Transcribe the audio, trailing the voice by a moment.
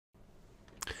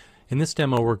In this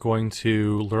demo, we're going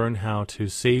to learn how to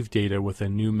save data with a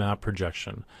new map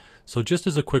projection. So just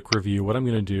as a quick review, what I'm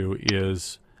going to do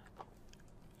is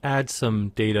add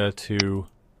some data to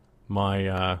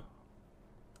my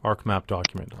ArcMap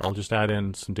document. I'll just add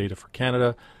in some data for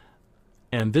Canada.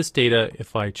 And this data,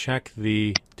 if I check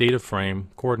the data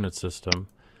frame coordinate system,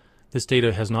 this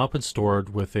data has not been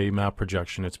stored with a map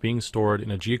projection. It's being stored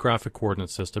in a geographic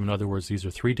coordinate system. In other words, these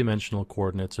are three-dimensional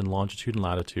coordinates in longitude and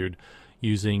latitude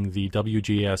using the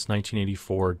WGS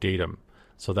 1984 datum.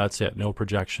 So that's it. No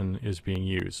projection is being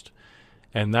used.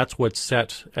 And that's what's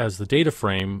set as the data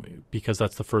frame because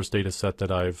that's the first data set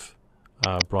that I've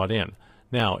brought in.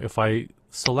 Now, if I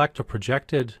select a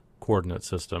projected coordinate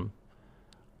system,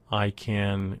 I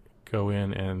can go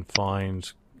in and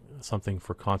find something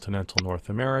for continental North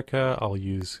America. I'll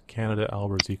use Canada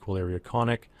Albers Equal Area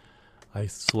Conic. I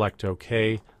select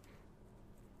OK.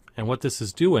 And what this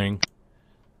is doing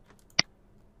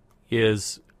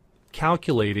is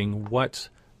calculating what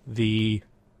the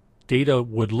data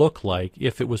would look like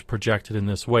if it was projected in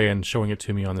this way and showing it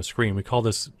to me on the screen. We call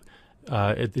this,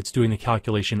 it's doing the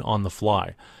calculation on the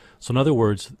fly. So in other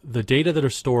words, the data that are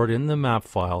stored in the map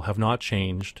file have not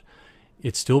changed.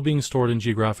 It's still being stored in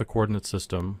geographic coordinate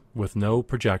system with no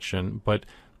projection, but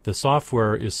the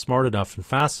software is smart enough and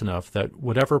fast enough that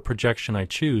whatever projection I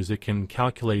choose, it can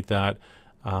calculate that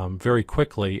very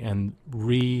quickly and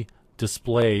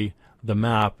re-display the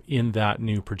map in that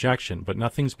new projection, but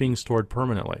nothing's being stored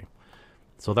permanently.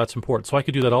 So that's important. So I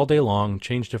could do that all day long,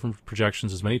 change different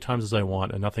projections as many times as I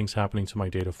want, and nothing's happening to my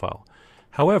data file.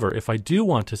 However, if I do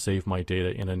want to save my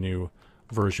data in a new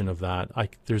version of that,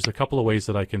 there's a couple of ways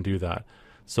that I can do that.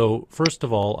 So first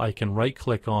of all, I can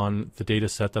right-click on the data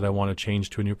set that I want to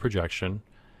change to a new projection,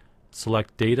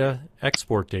 select Data,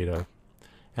 Export Data,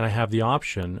 and I have the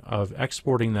option of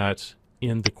exporting that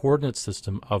in the coordinate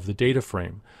system of the data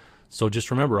frame. So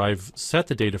just remember, I've set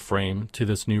the data frame to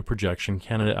this new projection,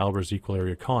 Canada Albers Equal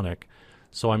Area Conic.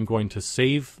 So I'm going to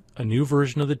save a new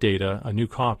version of the data, a new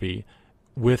copy,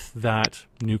 with that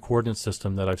new coordinate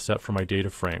system that I've set for my data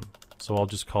frame. So I'll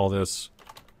just call this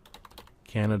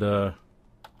Canada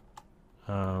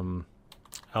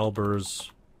Albers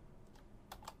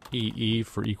EE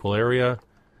for equal area.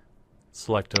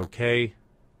 Select OK.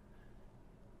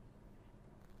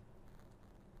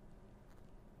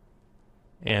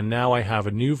 And now I have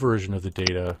a new version of the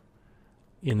data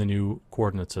in the new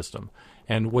coordinate system.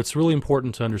 And what's really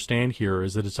important to understand here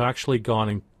is that it's actually gone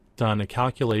and done a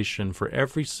calculation for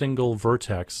every single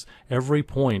vertex, every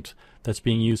point that's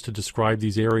being used to describe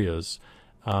these areas,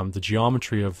 the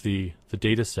geometry of the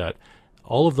data set.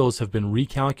 All of those have been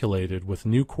recalculated with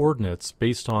new coordinates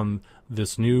based on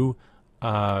this new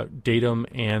datum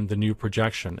and the new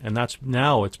projection. And that's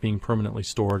now it's being permanently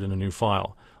stored in a new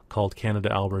file called Canada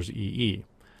Albers EE.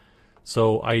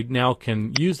 So I now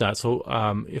can use that. So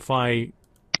if I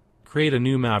create a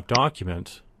new map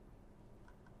document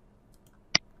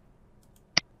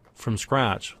from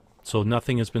scratch, so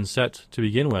nothing has been set to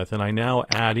begin with, and I now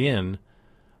add in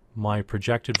my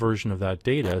projected version of that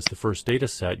data as the first data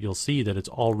set, you'll see that it's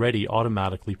already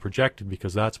automatically projected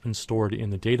because that's been stored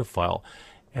in the data file.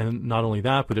 And not only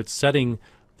that, but it's setting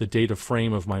the data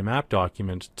frame of my map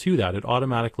document to that. It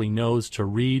automatically knows to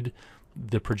read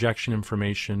the projection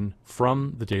information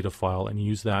from the data file and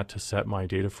use that to set my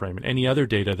data frame. And any other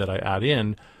data that I add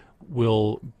in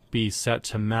will be set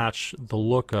to match the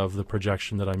look of the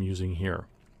projection that I'm using here.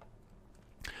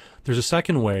 There's a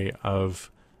second way of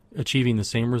achieving the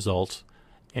same result,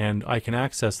 and I can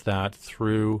access that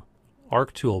through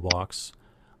Arc Toolbox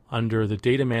under the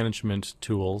Data Management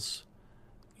Tools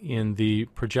in the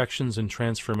Projections and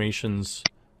Transformations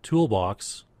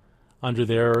toolbox. Under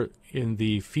there in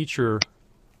the Feature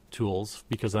Tools,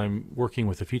 because I'm working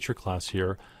with a feature class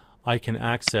here, I can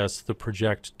access the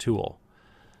Project tool.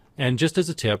 And just as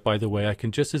a tip, by the way, I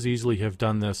can just as easily have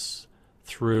done this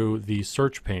through the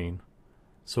search pane.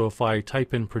 So if I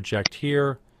type in project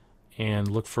here and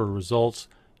look for results,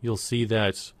 you'll see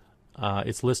that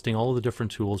it's listing all of the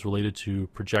different tools related to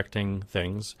projecting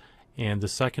things. And the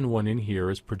second one in here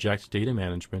is Project Data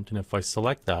Management. And if I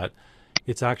select that,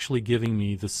 it's actually giving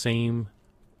me the same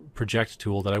project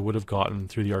tool that I would have gotten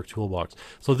through the Arc Toolbox.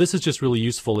 So this is just really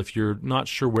useful if you're not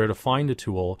sure where to find a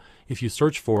tool. If you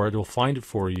search for it, it'll find it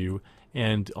for you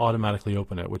and automatically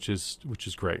open it, which is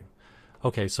great.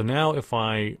 Okay, so now if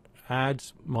I add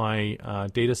my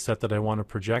data set that I want to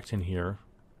project in here,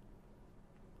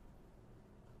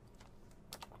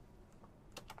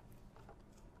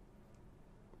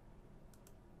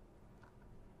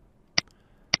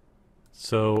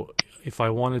 so if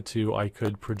I wanted to, I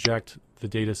could project the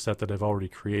data set that I've already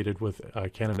created with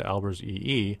Canada Albers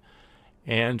EE,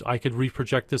 and I could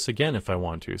reproject this again if I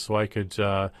want to. So I could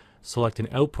select an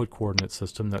output coordinate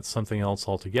system that's something else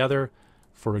altogether.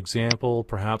 For example,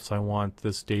 perhaps I want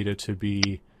this data to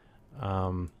be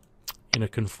in a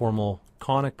conformal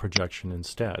conic projection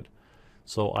instead.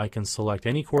 So I can select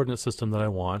any coordinate system that I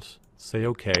want, say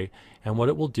OK, and what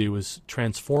it will do is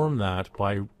transform that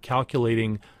by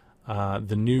calculating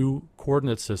the new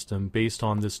coordinate system based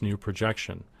on this new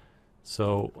projection.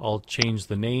 So I'll change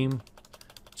the name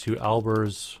to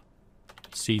Albers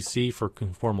CC for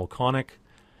conformal conic,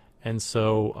 and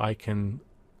so I can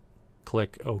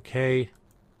click OK,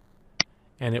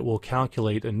 and it will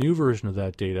calculate a new version of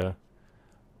that data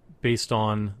based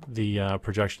on the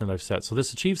projection that I've set. So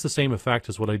this achieves the same effect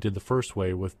as what I did the first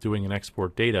way with doing an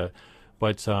export data,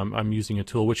 but I'm using a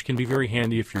tool which can be very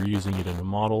handy if you're using it in a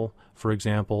model, for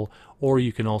example, or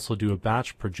you can also do a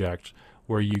batch project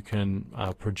where you can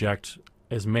project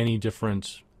as many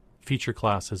different feature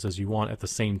classes as you want at the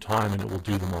same time, and it will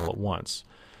do them all at once.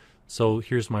 So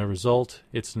here's my result.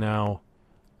 It's now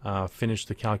finished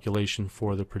the calculation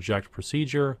for the project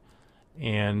procedure,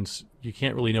 and you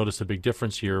can't really notice a big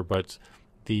difference here, but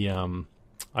the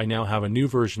I now have a new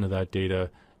version of that data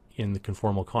in the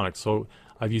conformal conic. So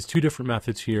I've used two different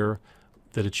methods here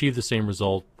that achieve the same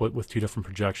result, but with two different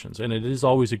projections. And it is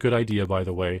always a good idea, by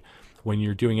the way, when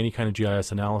you're doing any kind of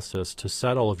GIS analysis, to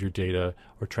set all of your data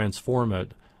or transform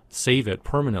it, save it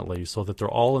permanently so that they're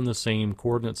all in the same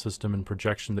coordinate system and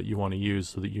projection that you want to use,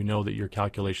 so that you know that your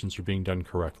calculations are being done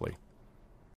correctly.